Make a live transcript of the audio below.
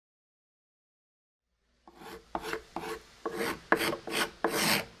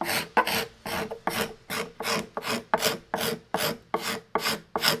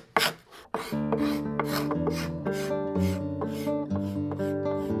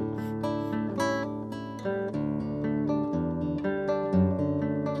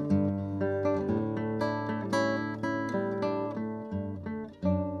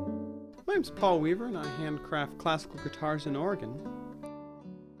name's Paul Weaver and I handcraft classical guitars in Oregon.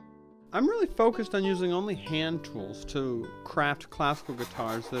 I'm really focused on using only hand tools to craft classical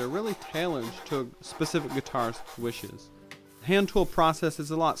guitars that are really tailored to a specific guitarist's wishes. The hand tool process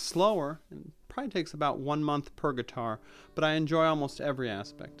is a lot slower and probably takes about 1 month per guitar, but I enjoy almost every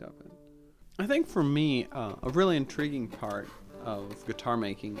aspect of it. I think for me, a really intriguing part of guitar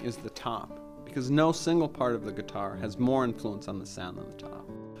making is the top, because no single part of the guitar has more influence on the sound than the top.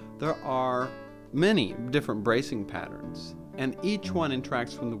 There are many different bracing patterns, and each one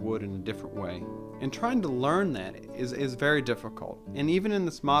interacts with the wood in a different way. And trying to learn that is very difficult. And even in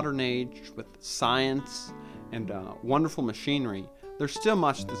this modern age with science and wonderful machinery, there's still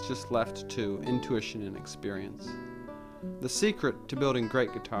much that's just left to intuition and experience. The secret to building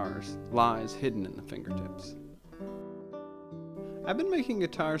great guitars lies hidden in the fingertips. I've been making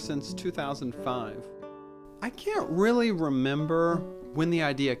guitars since 2005. I can't really remember when the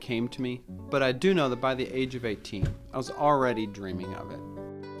idea came to me, but I do know that by the age of 18, I was already dreaming of it.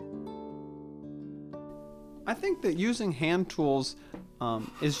 I think that using hand tools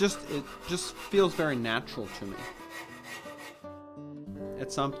it just feels very natural to me.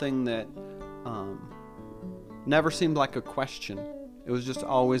 It's something that never seemed like a question. It was just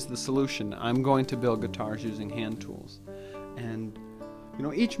always the solution. I'm going to build guitars using hand tools. And you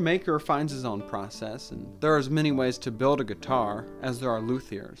know, each maker finds his own process, and there are as many ways to build a guitar as there are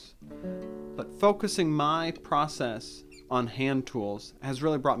luthiers. But focusing my process on hand tools has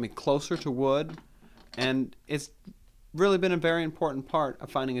really brought me closer to wood, and it's really been a very important part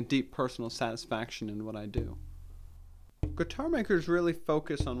of finding a deep personal satisfaction in what I do. Guitar makers really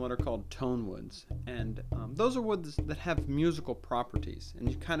focus on what are called tonewoods, and those are woods that have musical properties,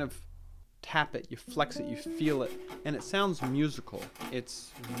 and you kind of tap it, you flex it, you feel it, and it sounds musical.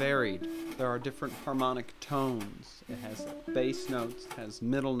 It's varied. There are different harmonic tones. It has bass notes, it has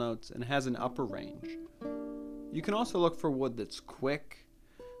middle notes, and it has an upper range. You can also look for wood that's quick,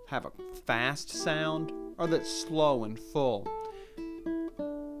 have a fast sound, or that's slow and full.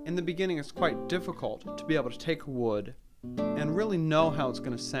 In the beginning, it's quite difficult to be able to take wood and really know how it's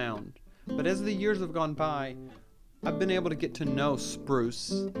going to sound. But as the years have gone by, I've been able to get to know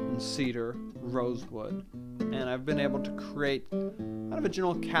spruce and cedar, rosewood, and I've been able to create kind of a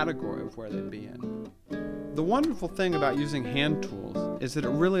general category of where they'd be in. The wonderful thing about using hand tools is that it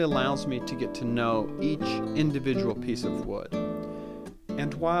really allows me to get to know each individual piece of wood.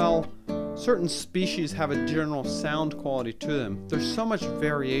 And while certain species have a general sound quality to them, there's so much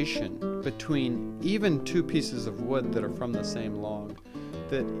variation between even two pieces of wood that are from the same log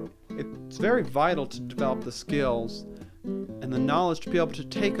that it's very vital to develop the skills and the knowledge to be able to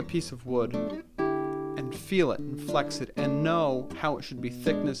take a piece of wood and feel it and flex it and know how it should be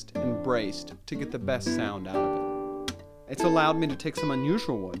thicknessed and braced to get the best sound out of it. It's allowed me to take some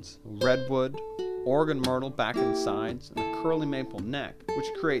unusual woods, redwood, Oregon myrtle back and sides, and a curly maple neck, which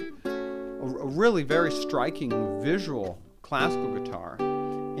create a really very striking visual classical guitar,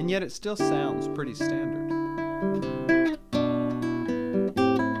 and yet it still sounds pretty standard.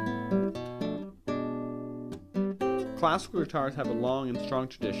 Classical guitars have a long and strong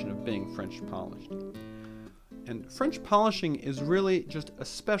tradition of being French polished. And French polishing is really just a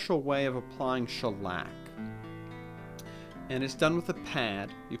special way of applying shellac. And it's done with a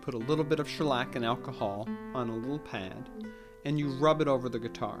pad. You put a little bit of shellac and alcohol on a little pad, and you rub it over the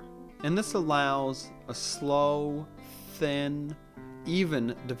guitar. And this allows a slow, thin,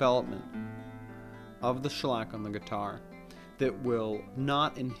 even development of the shellac on the guitar that will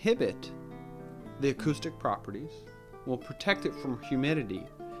not inhibit the acoustic properties, will protect it from humidity,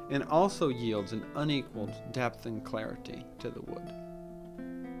 and also yields an unequaled depth and clarity to the wood.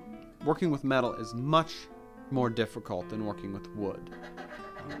 Working with metal is much more difficult than working with wood.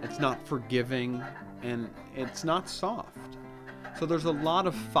 It's not forgiving and it's not soft. So there's a lot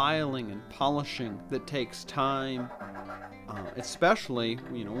of filing and polishing that takes time, especially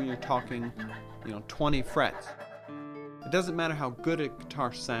when you're talking 20 frets. It doesn't matter how good a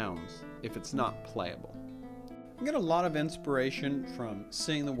guitar sounds if it's not playable. I get a lot of inspiration from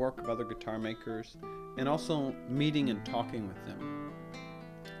seeing the work of other guitar makers and also meeting and talking with them.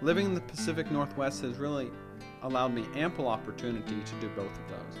 Living in the Pacific Northwest has really allowed me ample opportunity to do both of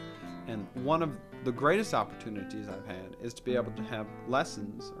those. And one of the greatest opportunities I've had is to be able to have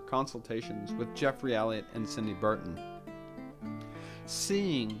lessons or consultations with Jeffrey Elliott and Cindy Burton.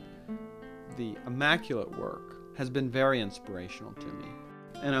 Seeing the immaculate work has been very inspirational to me.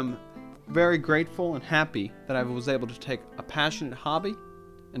 And I'm very grateful and happy that I was able to take a passionate hobby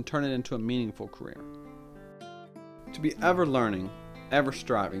and turn it into a meaningful career. To be ever learning, ever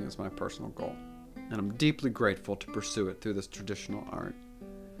striving is my personal goal, and I'm deeply grateful to pursue it through this traditional art.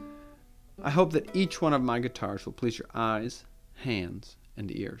 I hope that each one of my guitars will please your eyes, hands,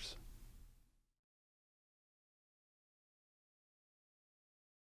 and ears.